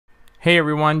Hey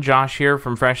everyone, Josh here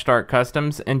from Fresh Start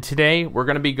Customs, and today we're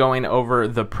going to be going over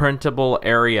the printable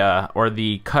area or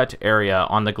the cut area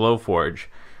on the Glowforge.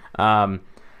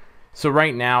 So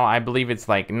right now I believe it's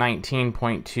like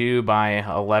 19.2 by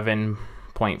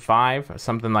 11.5,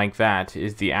 something like that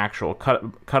is the actual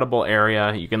cuttable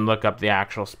area. You can look up the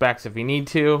actual specs if you need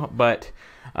to, but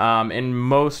in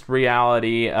most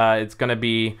reality it's going to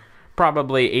be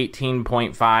probably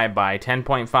 18.5 by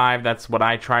 10.5. That's what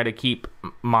I try to keep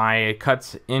my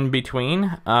cuts in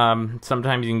between.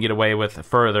 Sometimes you can get away with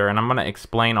further, and I'm going to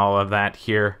explain all of that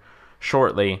here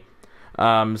shortly.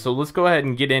 So let's go ahead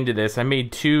and get into this. I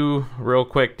made two real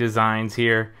quick designs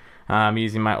here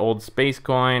using my old space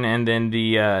coin and then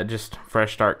the just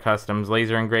Fresh Start Customs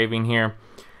laser engraving here.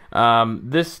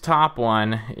 This top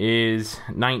one is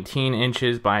 19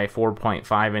 inches by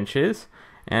 4.5 inches.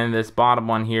 And this bottom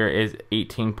one here is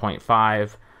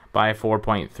 18.5 by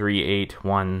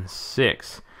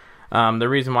 4.3816. The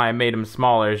reason why I made them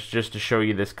smaller is just to show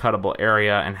you this cuttable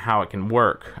area and how it can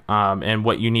work and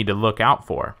what you need to look out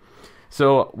for.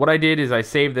 So what I did is I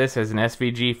saved this as an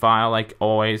SVG file like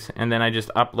always, and then I just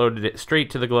uploaded it straight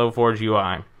to the Glowforge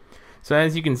UI. So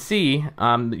as you can see,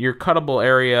 your cuttable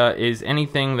area is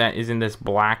anything that is in this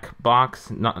black box,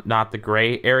 not the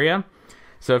gray area.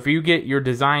 So if you get your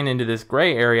design into this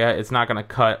gray area, it's not going to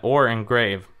cut or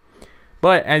engrave.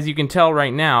 But as you can tell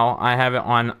right now, I have it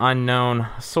on unknown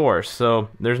source. So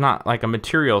there's not like a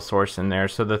material source in there.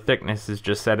 So the thickness is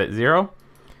just set at 0.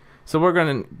 So what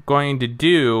we're going to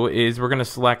do is we're going to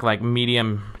select like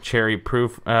medium cherry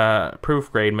proof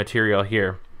grade material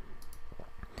here.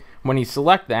 When you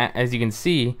select that, as you can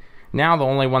see, now the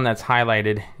only one that's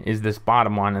highlighted is this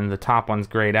bottom one, and the top one's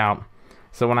grayed out.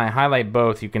 So when I highlight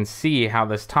both, you can see how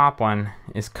this top one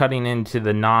is cutting into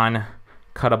the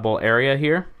non-cuttable area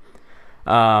here,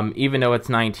 even though it's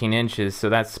 19 inches. So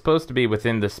that's supposed to be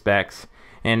within the specs.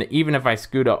 And even if I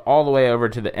scoot it all the way over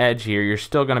to the edge here, you're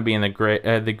still going to be in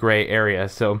the gray area.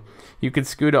 So you could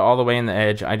scoot it all the way in the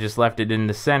edge. I just left it in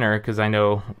the center because I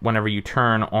know whenever you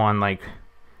turn on like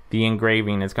the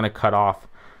engraving, it's going to cut off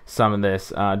some of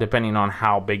this, depending on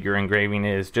how big your engraving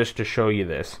is, just to show you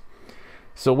this.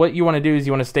 So what you want to do is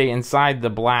you want to stay inside the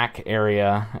black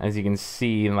area, as you can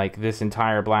see, like this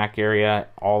entire black area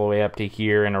all the way up to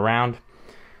here and around.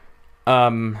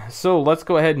 So let's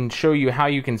go ahead and show you how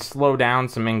you can slow down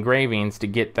some engravings to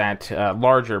get that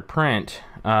larger print.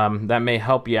 That may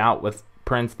help you out with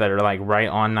prints that are like right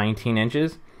on 19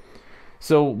 inches.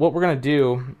 So what we're going to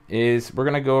do is we're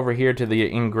going to go over here to the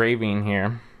engraving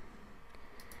here,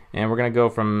 and we're going to go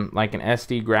from like an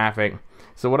SD graphic.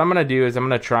 So what I'm going to do is I'm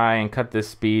going to try and cut this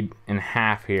speed in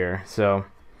half here. So I'm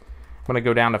going to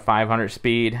go down to 500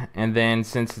 speed, and then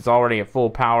since it's already at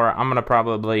full power, I'm going to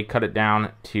probably cut it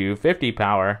down to 50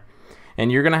 power.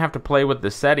 And you're going to have to play with the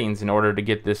settings in order to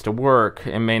get this to work.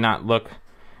 It may not look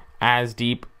as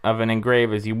deep of an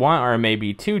engrave as you want, or it may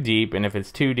be too deep, and if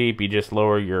it's too deep, you just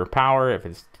lower your power. If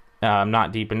it's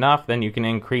not deep enough, then you can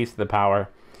increase the power.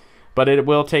 But it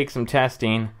will take some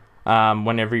testing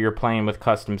whenever you're playing with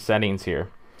custom settings here.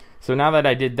 So now that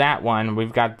I did that one,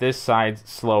 we've got this side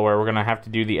slower. We're gonna have to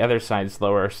do the other side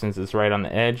slower since it's right on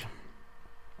the edge.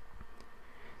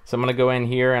 So I'm gonna go in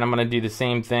here and I'm gonna do the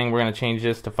same thing. We're gonna change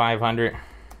this to 500.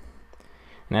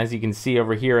 And as you can see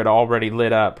over here, it already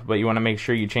lit up, but you wanna make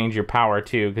sure you change your power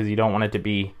too, because you don't want it to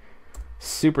be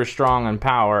super strong on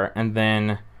power and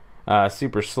then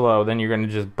super slow. Then you're gonna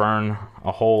just burn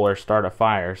a hole or start a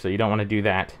fire, so you don't wanna do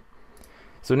that.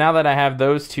 So now that I have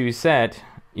those two set,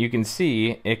 you can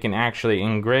see it can actually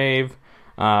engrave.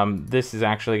 This is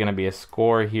actually going to be a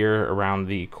score here around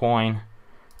the coin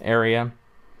area,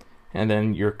 and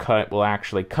then your cut will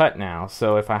actually cut now.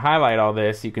 So if I highlight all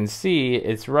this, you can see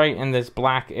it's right in this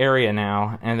black area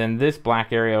now, and then this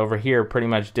black area over here pretty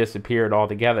much disappeared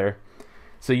altogether.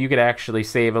 So you could actually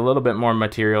save a little bit more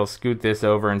material, scoot this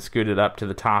over and scoot it up to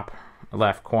the top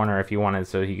left corner if you wanted,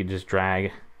 so you could just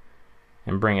drag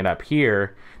and bring it up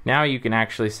here. Now you can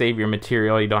actually save your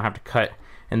material. You don't have to cut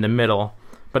in the middle,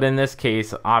 but in this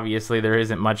case obviously there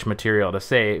isn't much material to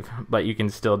save, but you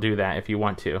can still do that if you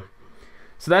want to.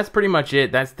 So that's pretty much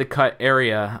it. That's the cut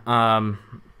area.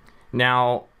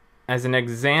 Now as an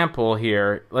example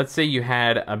here, let's say you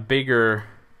had a bigger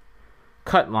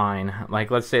cut line,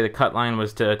 like let's say the cut line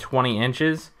was to 20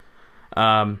 inches.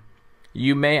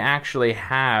 You may actually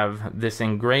have this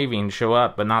engraving show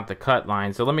up but not the cut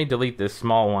line. So let me delete this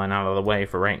small one out of the way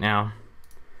for right now,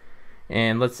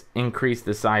 and let's increase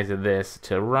the size of this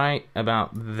to right about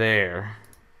there.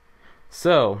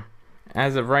 So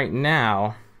as of right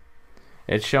now,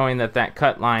 it's showing that that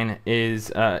cut line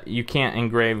is you can't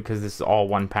engrave because this is all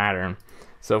one pattern.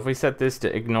 So if we set this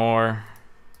to ignore,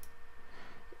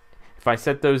 if I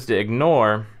set those to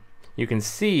ignore, you can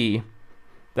see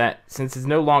that since it's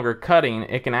no longer cutting,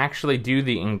 it can actually do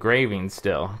the engraving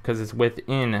still, because it's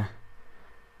within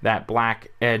that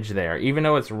black edge there. Even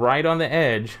though it's right on the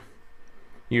edge,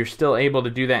 you're still able to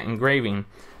do that engraving.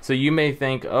 So you may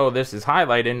think, oh, this is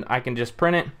highlighted, I can just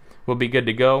print it, we'll be good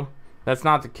to go. That's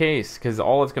not the case, because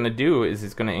all it's going to do is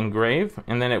it's going to engrave,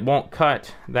 and then it won't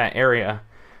cut that area.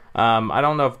 I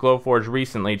don't know if Glowforge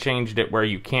recently changed it where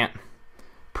you can't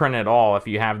print at all if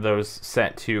you have those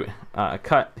set to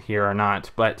cut here or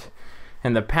not, but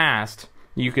in the past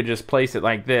you could just place it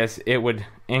like this, it would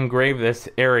engrave this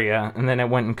area, and then it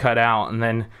wouldn't cut out, and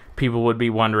then people would be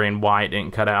wondering why it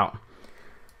didn't cut out.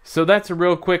 So that's a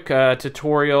real quick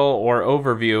tutorial or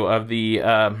overview of the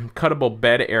cuttable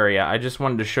bed area. I just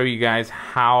wanted to show you guys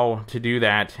how to do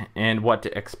that and what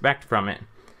to expect from it.